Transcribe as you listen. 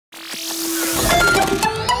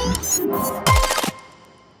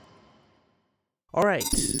All right,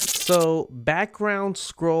 so background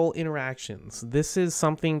scroll interactions. This is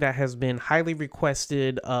something that has been highly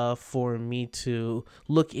requested for me to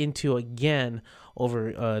look into again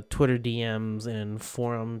over Twitter DMs and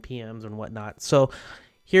forum PMs and whatnot. So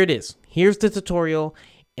here it is. Here's the tutorial,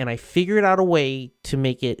 and I figured out a way to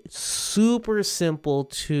make it super simple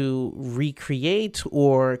to recreate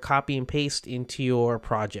or copy and paste into your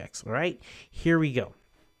projects. All right, here we go.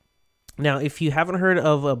 Now, if you haven't heard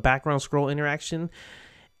of a background scroll interaction,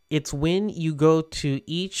 it's when you go to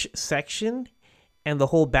each section and the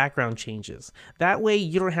whole background changes. That way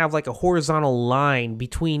you don't have like a horizontal line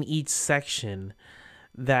between each section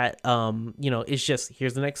that, it's just,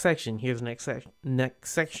 here's the next section, here's the next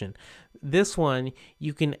section. This one,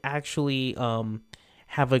 you can actually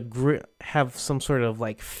have some sort of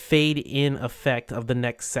like fade in effect of the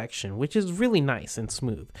next section, which is really nice and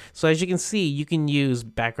smooth. So as you can see, you can use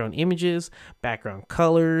background images, background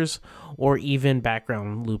colors, or even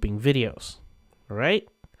background looping videos. All right,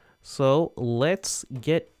 so let's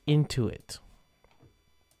get into it.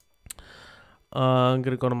 I'm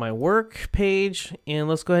gonna go to my work page and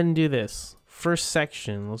let's go ahead and do this. First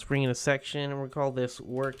section, let's bring in a section and we'll call this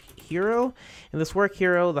work hero. And this work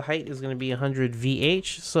hero, the height is going to be 100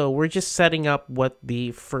 VH. So we're just setting up what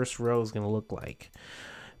the first row is going to look like.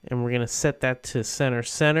 And we're going to set that to center.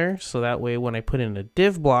 So that way when I put in a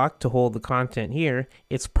div block to hold the content here,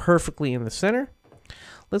 it's perfectly in the center.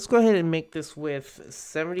 Let's go ahead and make this width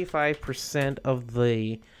 75% of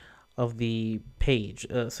the page,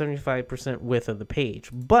 75% width of the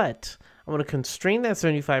page. But I'm going to constrain that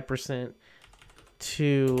 75%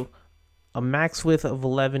 to a max width of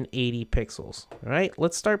 1180 pixels. All right,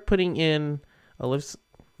 let's start putting in, let's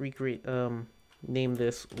recreate, name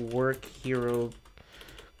this work hero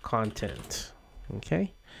content.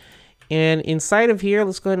 Okay, and inside of here,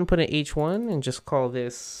 let's go ahead and put an H1 and just call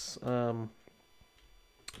this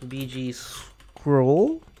BG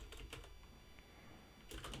scroll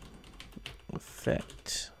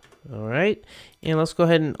effect. All right, and let's go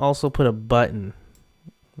ahead and also put a button.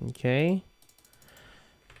 Okay,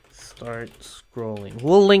 start scrolling.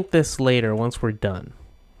 We'll link this later once we're done.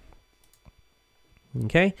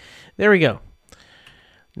 Okay, there we go.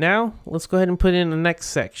 Now let's go ahead and put in the next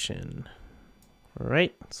section. All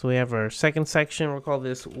right, so we have our second section. We'll call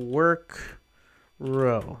this work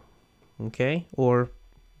row. Okay, or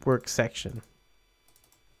work section.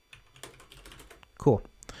 Cool.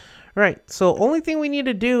 All right, so only thing we need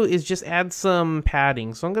to do is just add some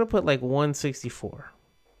padding. So I'm gonna put like 164.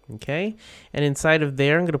 Okay, and inside of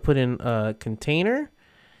there, I'm going to put in a container.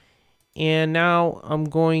 And now I'm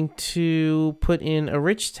going to put in a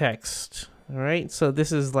rich text. All right, so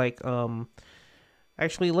this is like,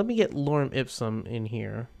 actually, let me get lorem ipsum in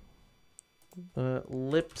here.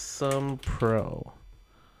 Lipsum Pro.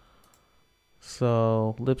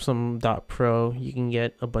 So lipsum.pro, you can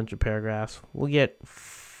get a bunch of paragraphs. We'll get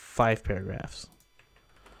 5 paragraphs.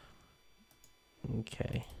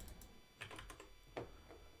 Okay.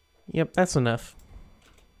 Yep, that's enough.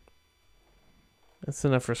 That's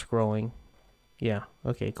enough for scrolling. Yeah,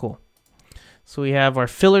 okay, cool. So we have our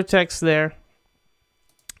filler text there.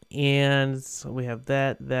 And so we have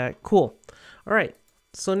that. Cool. All right,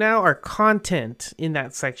 so now our content in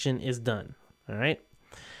that section is done. All right.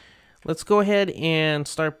 Let's go ahead and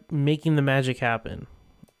start making the magic happen.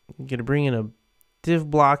 I'm going to bring in a div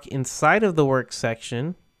block inside of the work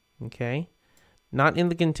section. Okay. Not in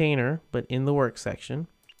the container, but in the work section.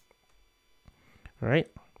 All right,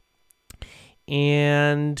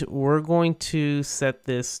 and we're going to set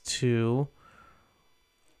this to,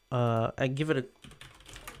 I give it a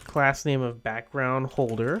class name of background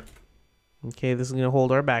holder. Okay, this is going to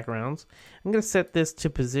hold our backgrounds. I'm going to set this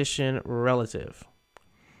to position relative.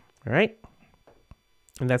 All right,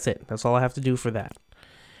 and that's it. That's all I have to do for that.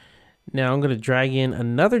 Now I'm going to drag in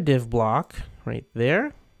another div block right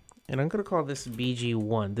there, and I'm going to call this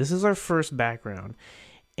BG1. This is our first background.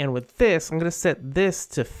 And with this, I'm going to set this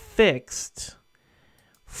to fixed,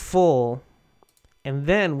 full, and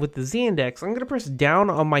then with the Z-index, I'm going to press down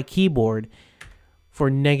on my keyboard for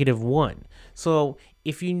 -1. So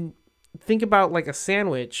if you think about like a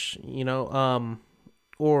sandwich,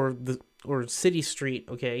 or city street,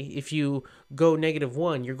 okay, if you go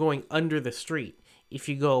 -1, you're going under the street. If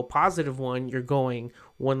you go +1, you're going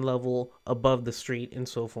one level above the street, and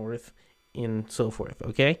so forth.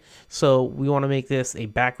 Okay, so we want to make this a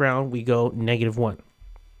background. We go -1.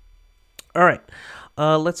 All right,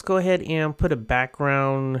 let's go ahead and put a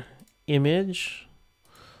background image.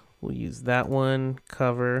 We'll use that one,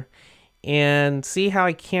 cover, and see how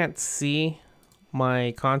I can't see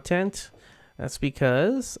my content. That's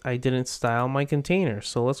because I didn't style my container.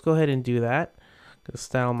 So let's go ahead and do that. Go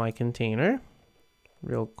style my container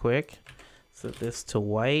real quick. Set this to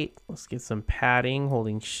white. Let's get some padding,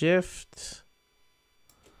 holding shift.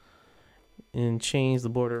 And change the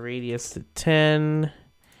border radius to 10.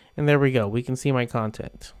 And there we go. We can see my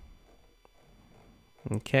content.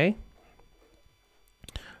 Okay.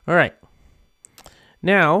 All right.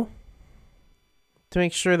 Now, to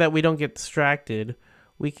make sure that we don't get distracted,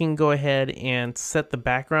 we can go ahead and set the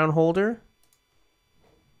background holder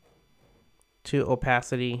to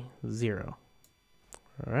opacity 0.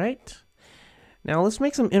 All right. Now let's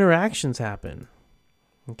make some interactions happen.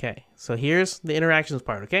 Okay. So here's the interactions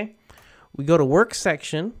part. Okay. We go to work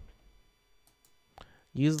section,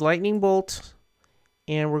 use lightning bolt,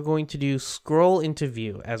 and we're going to do scroll into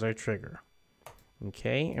view as our trigger.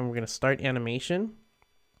 Okay. And we're going to start animation.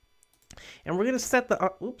 And we're going to set the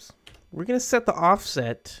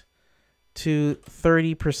offset to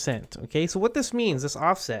 30%. Okay, so what this means, this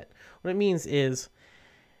offset, what it means is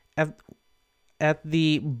at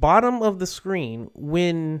the bottom of the screen,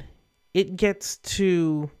 when it gets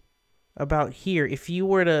to about here, if you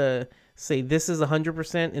were to say this is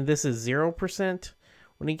 100% and this is 0%,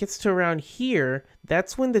 when it gets to around here,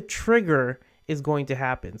 that's when the trigger is going to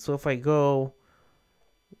happen. So if I go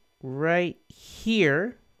right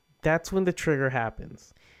here, that's when the trigger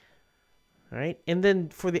happens. All right. And then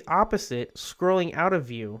for the opposite, scrolling out of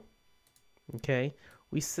view, okay,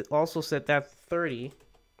 we also set that 30.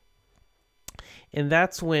 And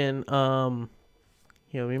that's when, let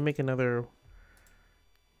me make another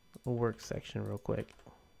work section real quick.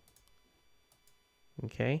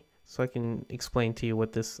 Okay. So I can explain to you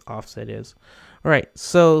what this offset is. All right.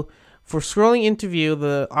 So for scrolling into view,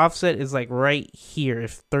 the offset is like right here,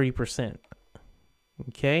 if 30%.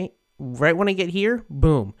 Okay, right when I get here,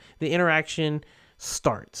 boom, the interaction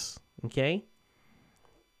starts. Okay,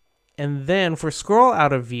 and then for scroll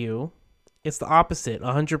out of view, it's the opposite.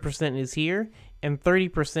 100% is here, and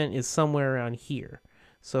 30% is somewhere around here.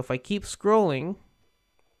 So if I keep scrolling,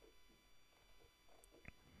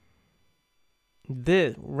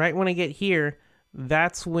 right when I get here,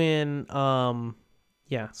 that's when, so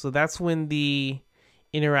that's when the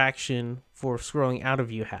interaction for scrolling out of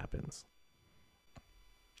view happens.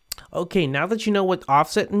 Okay, now that you know what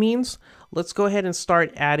offset means, let's go ahead and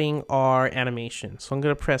start adding our animation. So I'm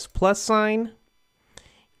going to press +,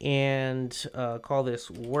 and call this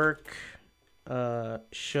work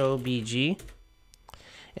show BG.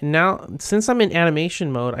 And now, since I'm in animation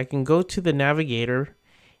mode, I can go to the navigator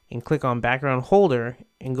and click on background holder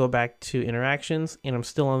and go back to interactions, and I'm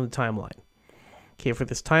still on the timeline. Okay, for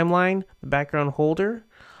this timeline, the background holder,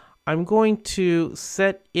 I'm going to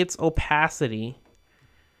set its opacity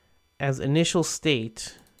as initial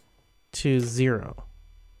state to 0.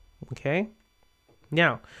 Okay.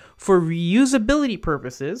 Now, for reusability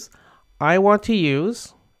purposes, I want to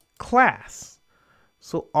use class.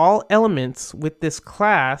 So all elements with this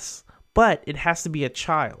class, but it has to be a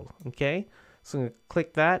child. Okay. So I'm going to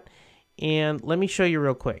click that, and let me show you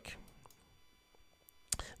real quick.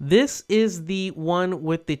 This is the one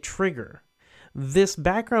with the trigger. This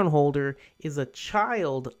background holder is a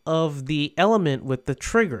child of the element with the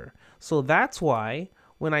trigger. So that's why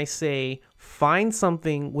when I say find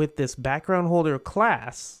something with this background holder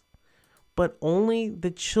class, but only the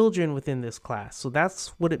children within this class. So that's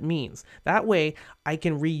what it means. That way I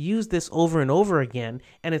can reuse this over and over again,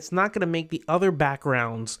 and it's not going to make the other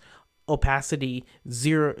backgrounds opacity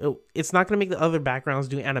 0. It's not going to make the other backgrounds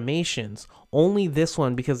do animations. Only this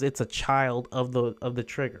one, because it's a child of the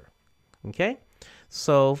trigger. Okay,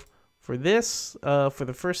 so for this, for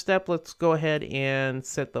the first step, let's go ahead and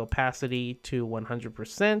set the opacity to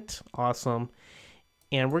 100%. Awesome.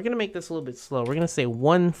 And we're going to make this a little bit slow. We're going to say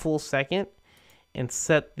 1 full second and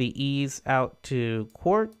set the ease out to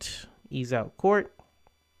quart, ease out quart.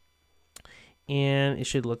 And it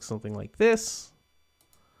should look something like this.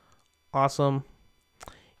 Awesome.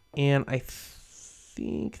 And I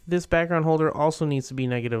think this background holder also needs to be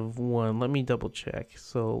 -1. Let me double check.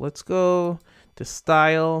 So let's go to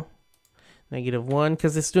style, -1,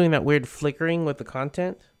 because it's doing that weird flickering with the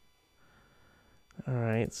content. All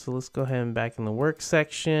right, so let's go ahead and back in the work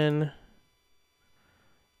section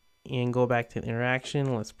and go back to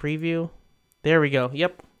interaction. Let's preview. There we go.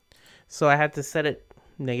 Yep. So I had to set it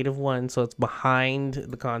 -1, so it's behind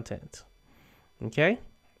the content. Okay.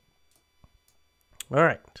 All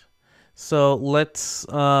right. So let's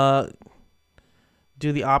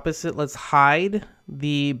do the opposite. Let's hide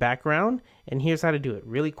the background, and here's how to do it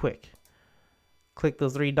really quick. Click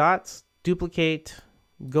those 3 dots, duplicate,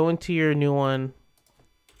 go into your new one,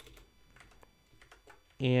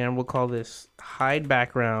 and we'll call this hide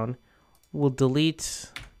background. We'll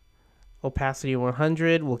delete opacity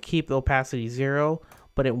 100. We'll keep the opacity 0,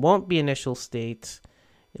 but it won't be initial state.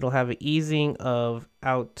 It'll have an easing of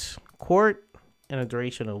out quart and a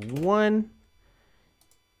duration of 1.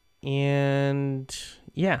 And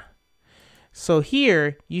yeah. So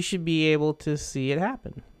here you should be able to see it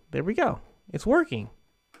happen. There we go. It's working.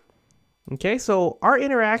 Okay, so our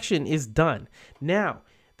interaction is done. Now,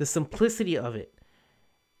 the simplicity of it.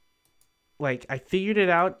 Like, I figured it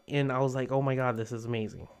out and I was like, oh my God, this is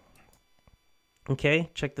amazing. Okay,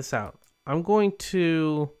 check this out. I'm going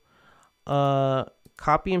to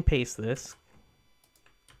copy and paste this.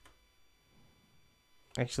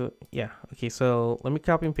 Actually, yeah. Okay, so let me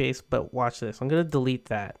copy and paste, but watch this. I'm going to delete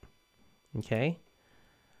that. Okay.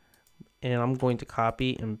 And I'm going to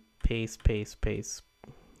copy and paste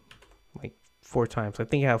like 4 times. I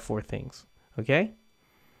think I have 4 things. Okay.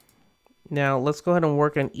 Now let's go ahead and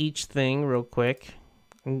work on each thing real quick.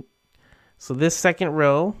 So this second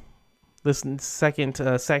row, this second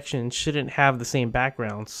section shouldn't have the same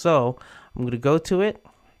background. So I'm going to go to it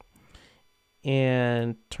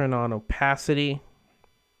and turn on opacity.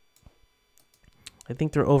 I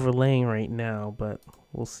think they're overlaying right now, but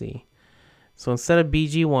we'll see. So instead of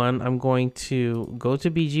BG1, I'm going to go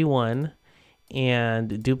to BG1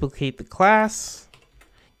 and duplicate the class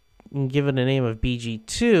and give it a name of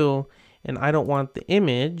BG2. And I don't want the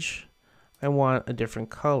image. I want a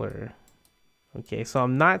different color. Okay, so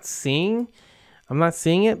I'm not seeing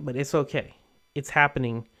it, but it's okay. It's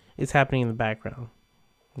happening. It's happening in the background.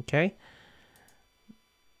 Okay.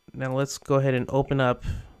 Now let's go ahead and open up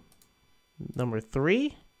number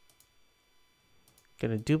 3.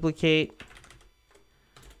 Gonna duplicate.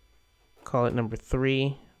 Call it number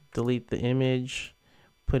 3. Delete the image.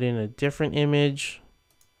 Put in a different image.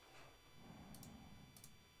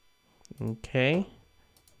 Okay.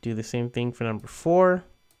 Do the same thing for number 4.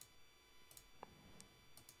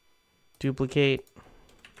 Duplicate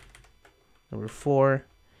number 4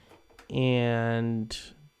 and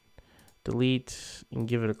delete and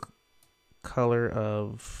give it a color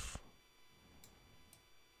of,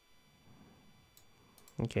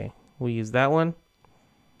 okay, we'll use that one.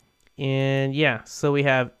 And yeah, so we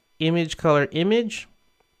have image color image.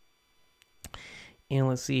 And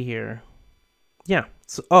let's see here. Yeah.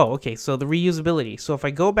 So, oh, okay. So the reusability. So if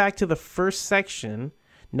I go back to the first section,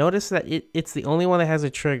 notice that it's the only one that has a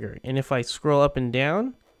trigger. And if I scroll up and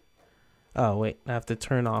down, oh wait, I have to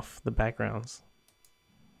turn off the backgrounds.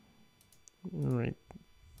 Right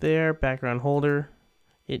there, background holder.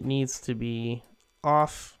 It needs to be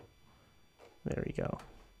off. There we go.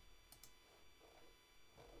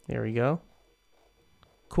 There we go.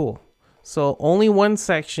 Cool. So only one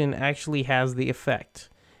section actually has the effect.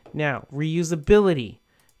 Now, reusability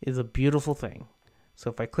is a beautiful thing. So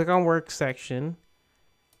if I click on work section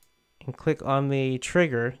and click on the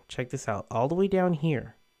trigger, check this out, all the way down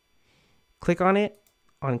here. Click on it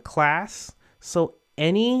on class. So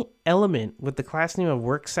any element with the class name of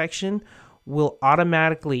work section will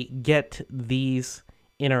automatically get these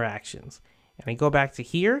interactions. And I go back to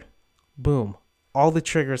here, boom, all the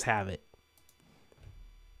triggers have it.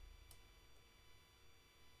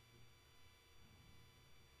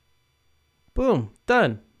 Boom,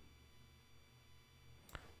 done.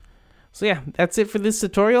 So yeah, that's it for this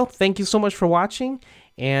tutorial. Thank you so much for watching.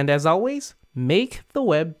 And as always, make the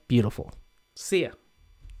web beautiful. See ya.